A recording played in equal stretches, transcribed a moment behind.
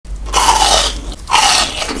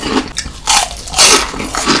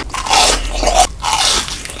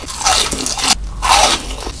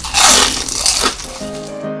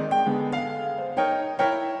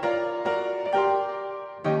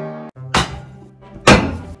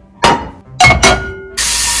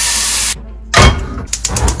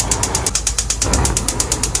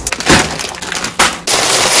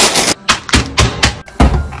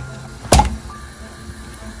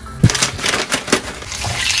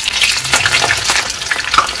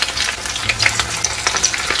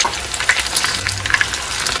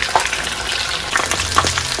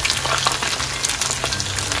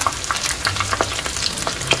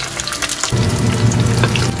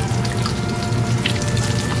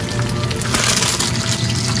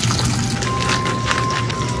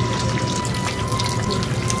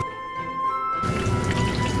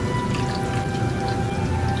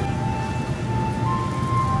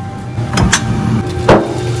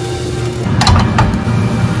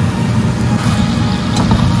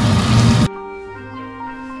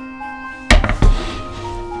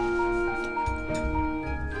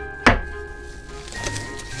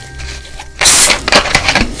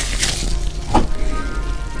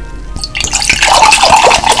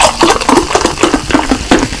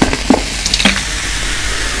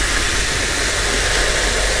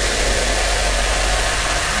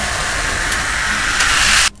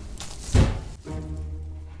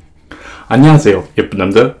안녕하세요, 예쁜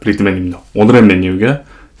남자 브리드맨입니다. 오늘의 메뉴가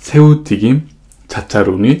새우튀김,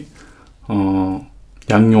 자차루니,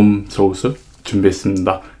 양념 소스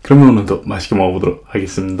준비했습니다. 그러면 오늘도 맛있게 먹어보도록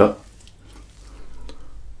하겠습니다.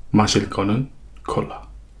 마실 거는 콜라.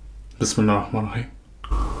 비스밀라흐마니르라힘.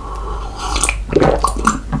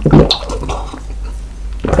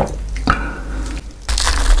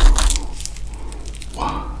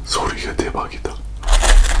 와, 소리가 대박이다.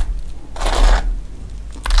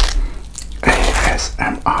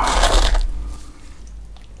 ASMR.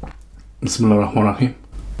 비스밀라흐마니르라힘.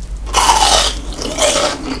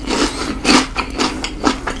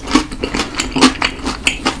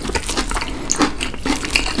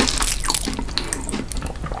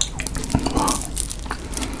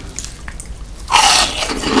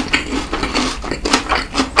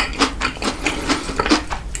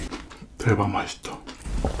 대박 맛있다.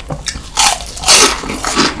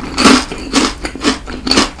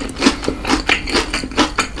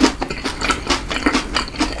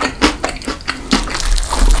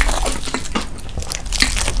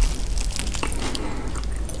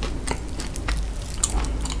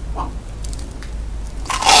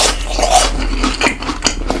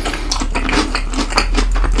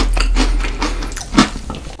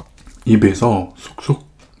 입에서 쏙쏙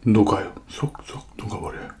녹아요. 쏙쏙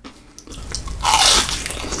녹아버려요.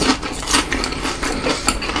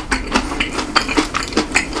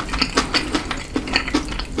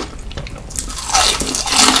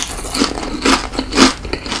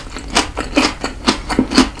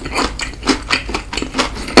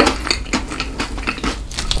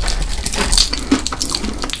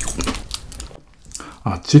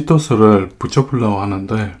 치토스를 붙여보려고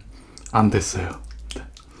하는데 안 됐어요.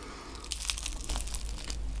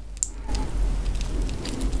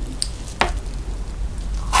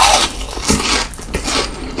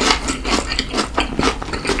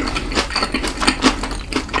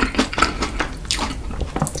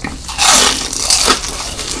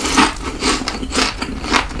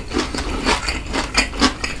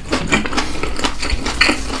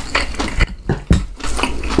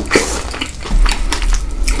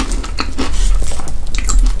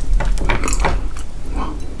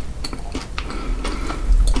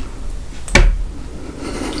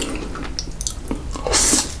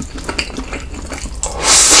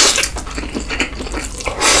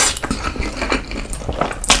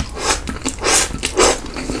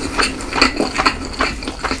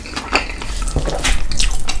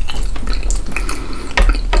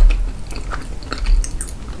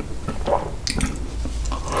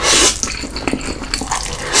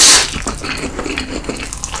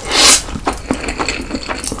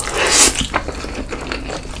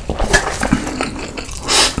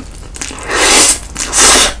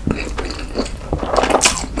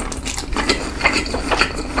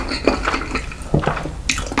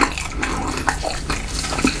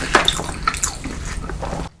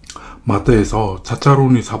 마트에서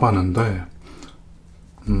자차루니 사봤는데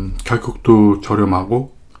가격도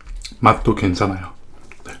저렴하고 맛도 괜찮아요.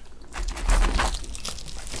 네.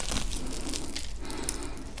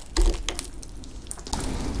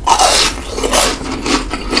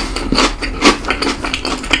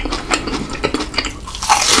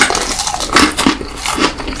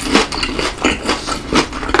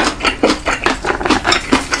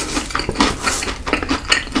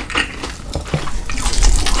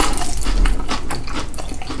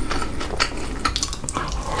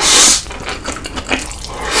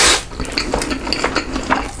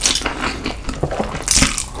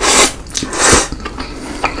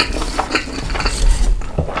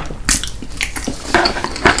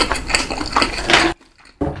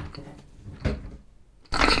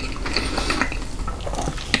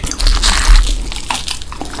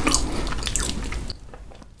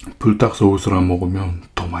 불닭 소스랑 먹으면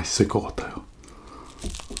더 맛있을 것 같아요.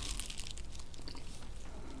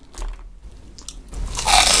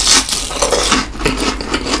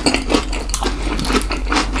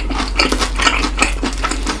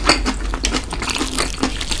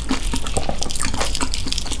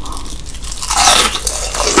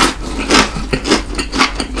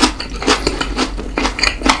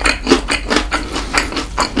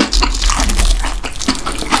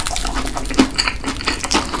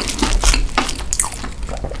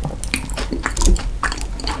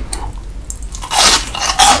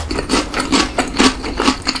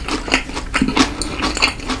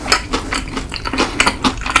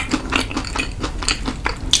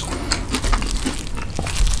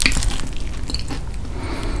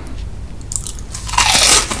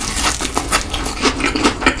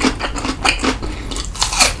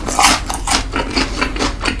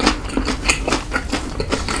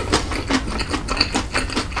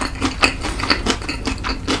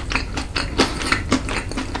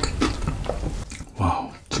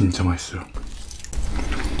 진짜 맛있어요.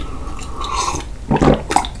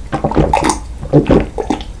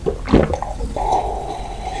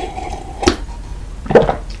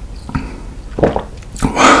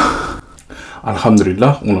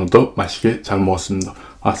 알함두릴라, 오늘도 맛있게 잘 먹었습니다.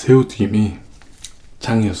 새우튀김이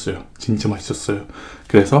짱이었어요. 진짜 맛있었어요.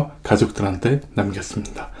 그래서 가족들한테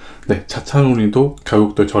남겼습니다. 네, 자차로니도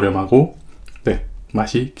가격도 저렴하고 네,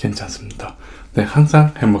 맛이 괜찮습니다. 네,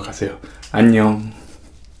 항상 행복하세요. 안녕.